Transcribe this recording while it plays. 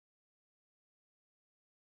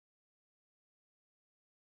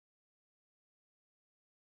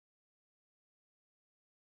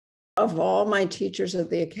Of all my teachers at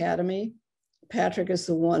the academy, Patrick is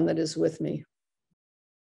the one that is with me.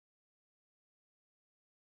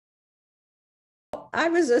 I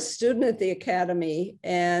was a student at the academy,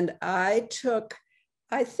 and I think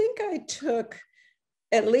I took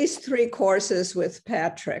at least 3 courses with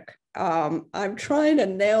Patrick. I'm trying to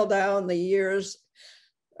nail down the years.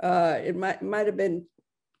 It might have been,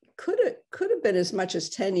 could have been as much as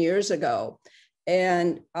 10 years ago.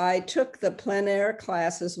 And I took the plein air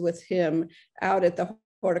classes with him out at the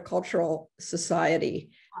Horticultural Society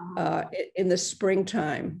in the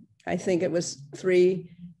springtime. I think it was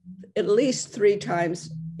at least 3 times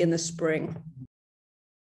in the spring.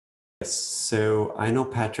 Yes, so I know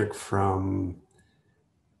Patrick from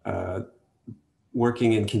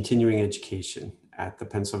working in continuing education at the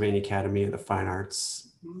Pennsylvania Academy of the Fine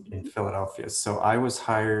Arts in Philadelphia. So I was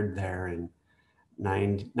hired there in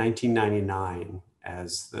 1999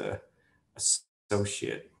 as the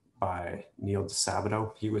associate by Neil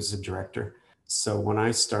DeSabato. He was the director. So when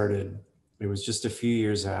I started, it was just a few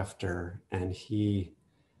years after, and he,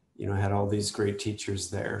 had all these great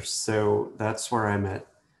teachers there. So that's where I met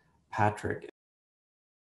Patrick.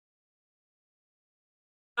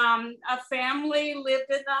 A family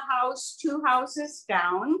lived in the house 2 houses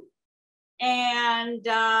down, and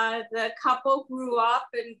the couple grew up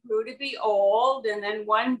and grew to be old, and then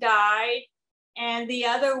one died, and the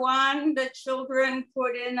other one, the children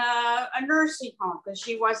put in a nursing home because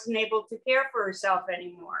she wasn't able to care for herself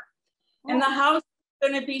anymore. Oh. And the house was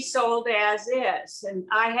going to be sold as is, and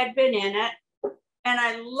I had been in it, and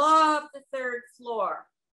I loved the 3rd floor.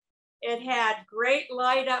 It had great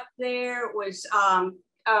light up there. It was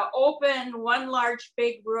open, one large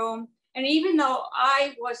big room. And even though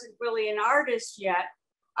I wasn't really an artist yet,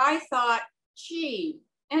 I thought, gee,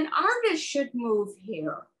 an artist should move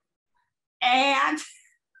here. And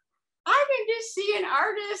I can just see an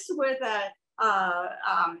artist with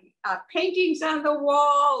paintings on the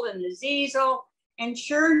wall and the easel. And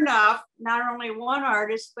sure enough, not only one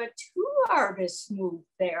artist, but 2 artists moved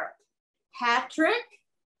there. Patrick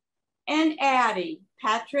and Addie.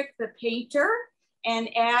 Patrick, the painter, and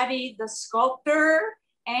Addie, the sculptor,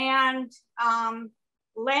 and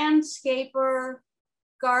landscaper,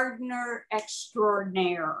 gardener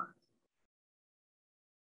extraordinaire.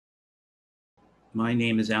 My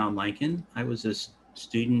name is Alan Lankin. I was a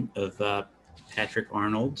student of Patrick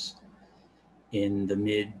Arnold's in the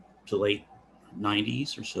mid to late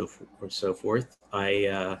 90s or so forth.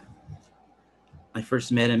 I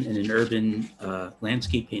first met him in an urban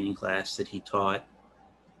landscape painting class that he taught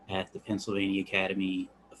at the Pennsylvania Academy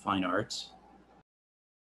of Fine Arts.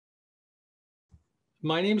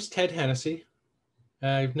 My name is Ted Hennessy.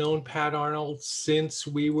 I've known Pat Arnold since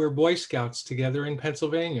we were Boy Scouts together in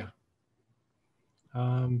Pennsylvania.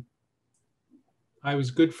 I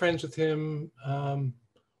was good friends with him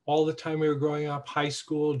all the time we were growing up, high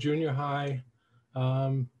school, junior high.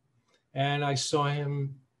 And I saw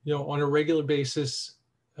him, on a regular basis.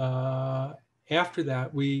 After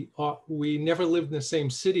that, we never lived in the same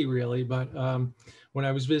city really, but when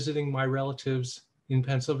I was visiting my relatives in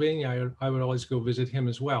Pennsylvania, I would always go visit him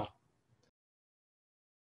as well.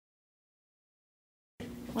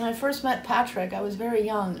 When I first met Patrick, I was very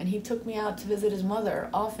young, and he took me out to visit his mother,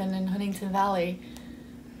 often in Huntington Valley,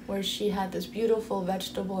 where she had this beautiful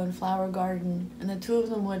vegetable and flower garden, and the 2 of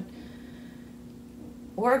them would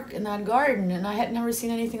work in that garden, and I had never seen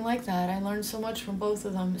anything like that. I learned so much from both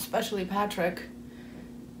of them, especially Patrick.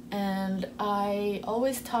 And I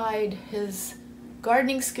always tied his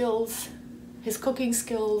gardening skills, his cooking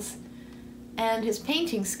skills, and his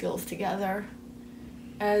painting skills together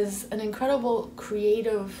as an incredible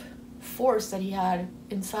creative force that he had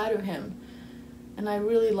inside of him. And I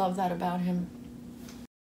really love that about him.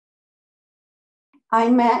 I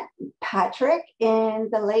met Patrick in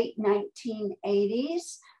the late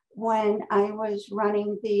 1980s when I was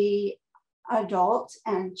running the adult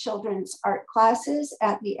and children's art classes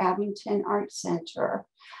at the Abington Art Center.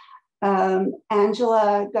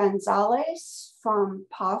 Angela Gonzalez from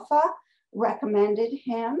PAFA recommended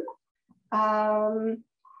him. The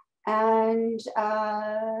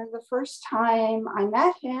first time I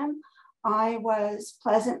met him, I was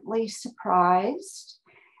pleasantly surprised.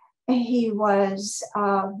 He was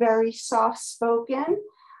very soft-spoken,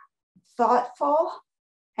 thoughtful,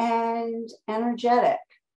 and energetic.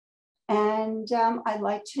 And I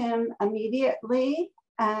liked him immediately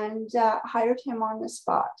and hired him on the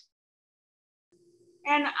spot.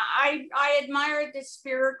 And I admired the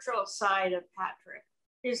spiritual side of Patrick,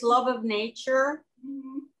 his love of nature,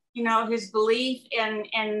 his belief in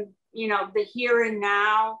the here and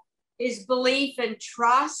now, his belief in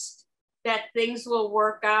trust, that things will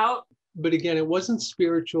work out. But again, it wasn't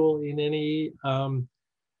spiritual in any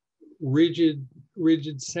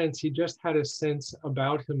rigid sense. He just had a sense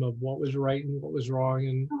about him of what was right and what was wrong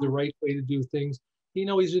and the right way to do things. You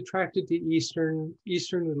know, he's attracted to Eastern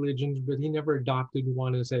religions, but he never adopted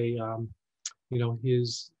one as a, you know,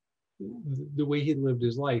 the way he lived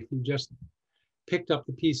his life. He just picked up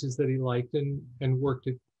the pieces that he liked and worked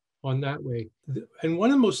it on that way. And one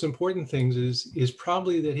of the most important things is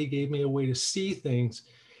probably that he gave me a way to see things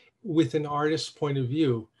with an artist's point of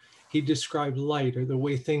view. He described light, or the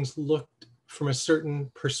way things looked from a certain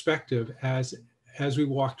perspective as we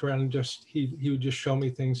walked around, and he would just show me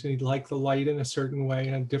things, and he'd like the light in a certain way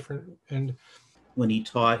and different. And when he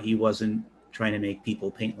taught, he wasn't trying to make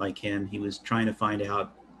people paint like him. He was trying to find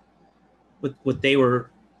out what they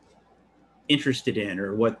were interested in,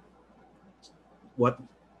 or what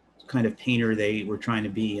kind of painter they were trying to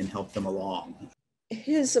be, and help them along.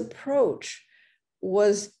 His approach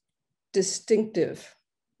was distinctive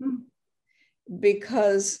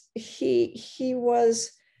because he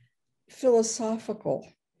was philosophical.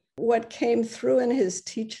 What came through in his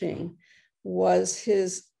teaching was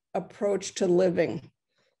his approach to living.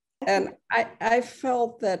 And I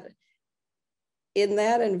felt that in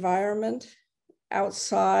that environment,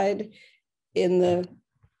 outside in the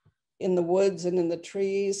woods and in the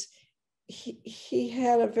trees, he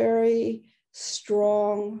had a very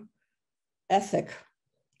strong ethic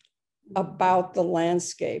about the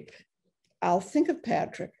landscape. I'll think of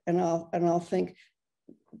Patrick and I'll think,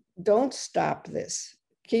 don't stop this.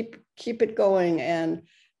 Keep it going, and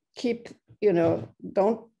keep, you know,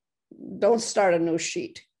 don't start a new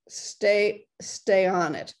sheet. Stay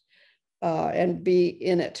on it and be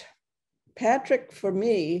in it. Patrick, for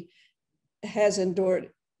me, has endured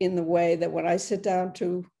in the way that when I sit down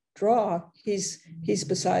to draw, he's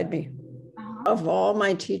beside me. Of all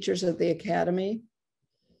my teachers at the Academy,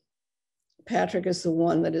 Patrick is the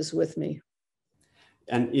one that is with me.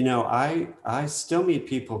 And, you know, I still meet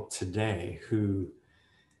people today who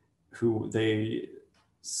they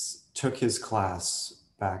took his class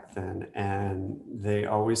back then, and they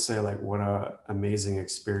always say, like, what a amazing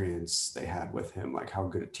experience they had with him, like how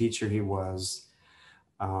good a teacher he was,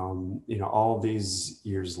 you know, all these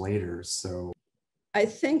years later. So I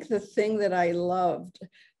think the thing that I loved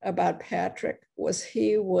about Patrick was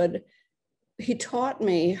he taught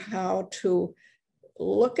me how to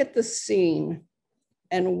look at the scene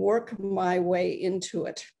and work my way into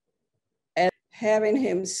it. And having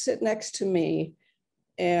him sit next to me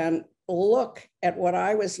and look at what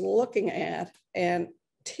I was looking at and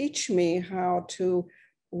teach me how to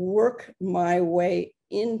work my way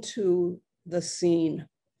into the scene.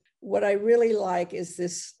 What I really like is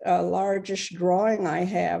this largest drawing I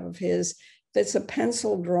have of his. That's a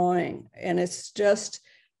pencil drawing, and it's just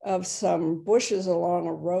of some bushes along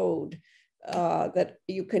a road that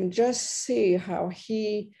you can just see how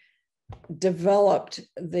he developed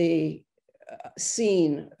the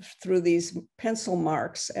scene through these pencil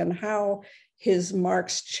marks, and how his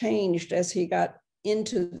marks changed as he got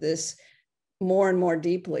into this more and more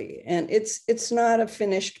deeply. And it's not a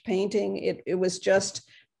finished painting. It was just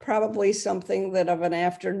probably something that of an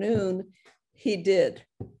afternoon he did.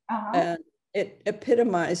 And it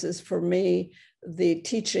epitomizes for me the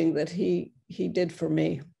teaching that he did for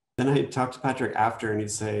me. Then I talked to Patrick after, and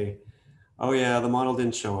he'd say, oh yeah, the model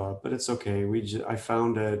didn't show up, but it's okay. I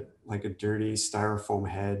found a dirty styrofoam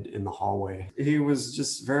head in the hallway. He was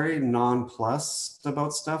just very nonplussed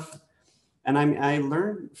about stuff. And I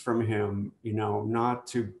learned from him, you know, not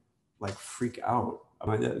to like freak out.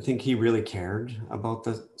 I think he really cared about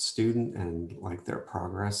the student and like their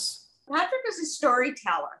progress. Patrick is a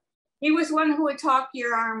storyteller. He was one who would talk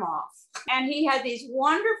your arm off. And he had these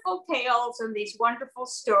wonderful tales and these wonderful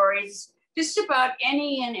stories, just about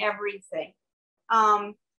any and everything.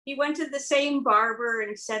 He went to the same barber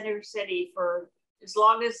in Center City for as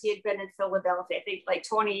long as he had been in Philadelphia, I think like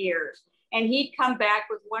 20 years. And he'd come back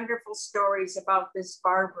with wonderful stories about this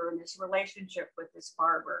barber and his relationship with this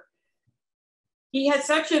barber. He had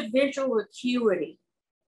such a visual acuity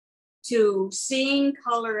to seeing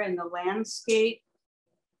color in the landscape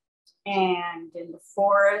and in the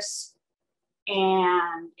forest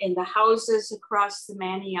and in the houses across the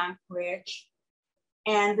Manayunk Bridge,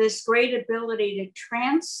 and this great ability to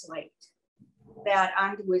translate that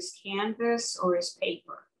onto his canvas or his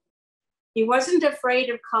paper. He wasn't afraid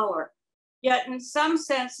of color, yet in some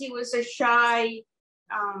sense he was a shy,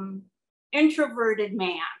 introverted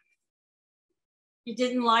man. He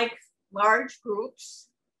didn't like large groups.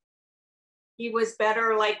 He was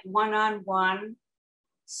better like one-on-one.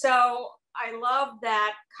 So I love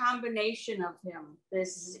that combination of him,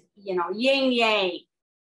 this, yin yang,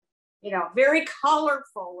 very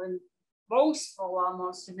colorful and boastful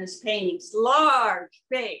almost in his paintings, large,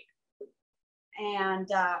 big, and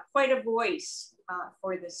quite a voice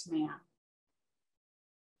for this man.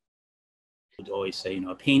 I would always say,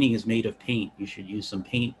 a painting is made of paint. You should use some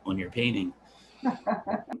paint on your painting.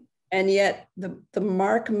 And yet the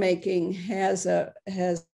mark making has a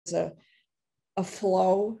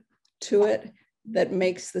flow to it that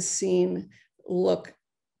makes the scene look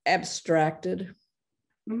abstracted.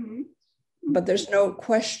 Mm-hmm. But there's no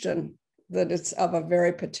question that it's of a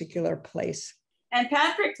very particular place. And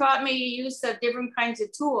Patrick taught me use of different kinds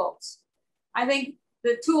of tools. I think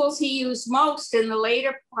the tools he used most in the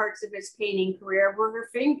later parts of his painting career were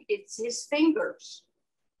his fingers,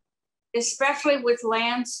 especially with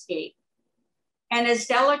landscape, and his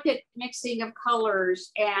delicate mixing of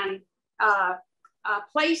colors and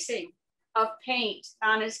placing of paint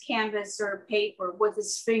on his canvas or paper with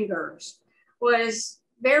his fingers was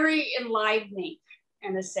very enlivening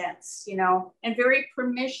in a sense, and very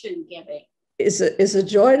permission giving. Is a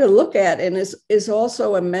joy to look at, and is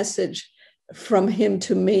also a message from him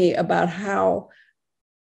to me about how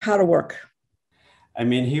to work. I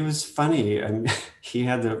mean, he was funny. I mean, he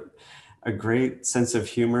had a great sense of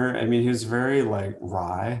humor. I mean, he was very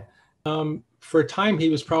wry. For a time, he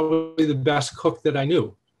was probably the best cook that I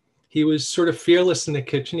knew. He was sort of fearless in the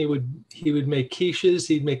kitchen. He would make quiches.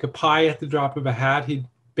 He'd make a pie at the drop of a hat. He'd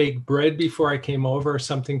bake bread before I came over,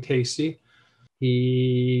 something tasty.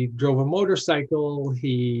 He drove a motorcycle.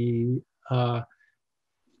 He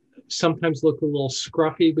sometimes looked a little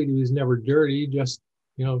scruffy, but he was never dirty. Just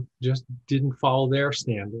didn't follow their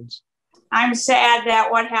standards. I'm sad that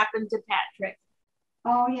what happened to Patrick.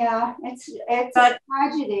 Oh yeah, it's a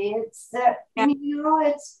tragedy. It's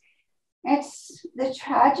it's the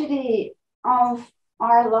tragedy of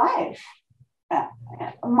our life,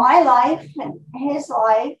 my life and his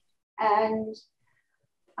life, and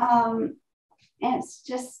it's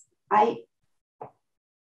just I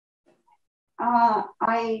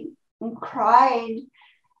cried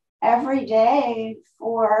every day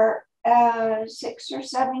for 6 or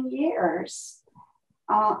 7 years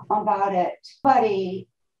about it. Somebody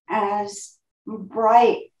as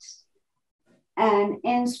bright and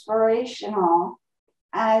inspirational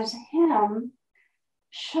as him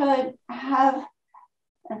should have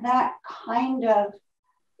that kind of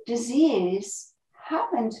disease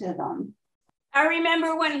happen to them. I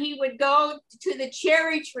remember when he would go to the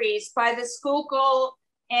cherry trees by the Schuylkill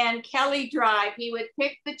and Kelly Drive. He would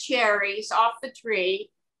pick the cherries off the tree,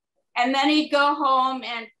 and then he'd go home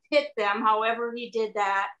and pit them, however he did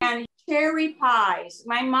that. And cherry pies,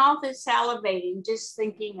 my mouth is salivating just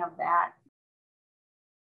thinking of that.